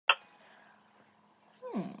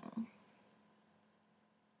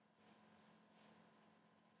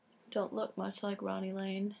don't look much like Ronnie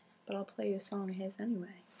Lane, but I'll play you a song of his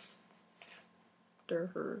anyway.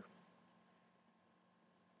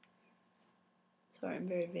 Sorry, I'm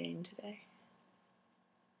very vain today.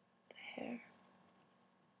 The hair.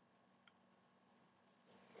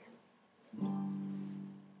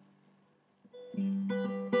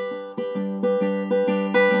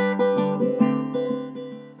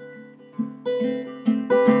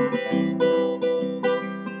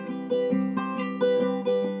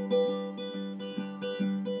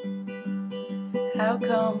 How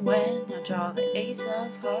come when I draw the ace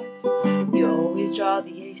of hearts, you always draw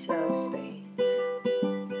the ace of spades?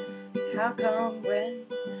 How come when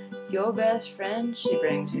your best friend, she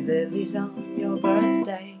brings you lilies on your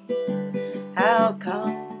birthday? How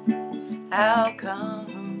come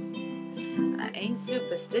I ain't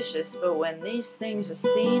superstitious, but when these things are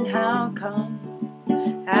seen, how come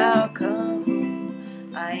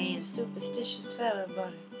I ain't a superstitious fella, but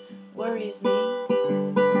it worries me.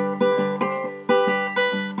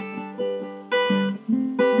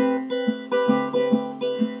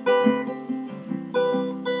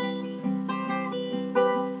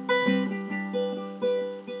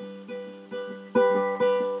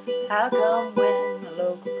 How come when the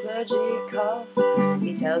local clergy calls,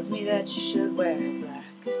 he tells me that you should wear black?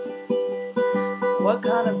 What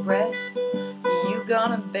kind of bread you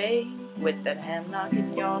gonna bake with that ham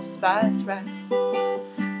knocking your spice rack?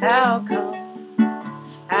 How come,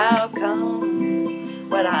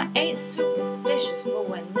 well, I ain't superstitious, but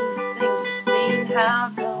when these things are seen,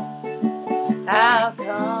 how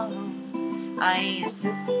come I ain't a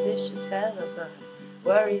superstitious fella, but it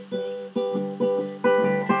worries me.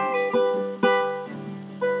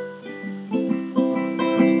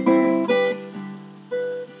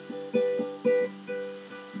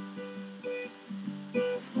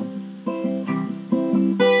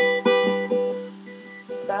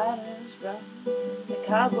 Spiders run, the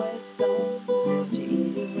cobwebs gone, would you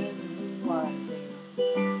eat it when the moon was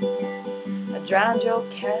new? I drowned your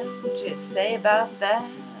cat, what you say about that?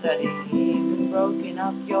 I'd even broken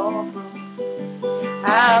up your broom.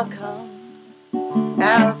 How come,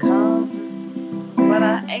 well,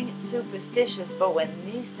 I ain't superstitious, but when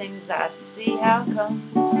these things I see, how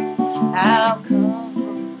come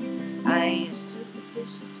I ain't a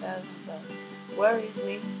superstitious fella, but it worries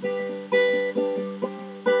me.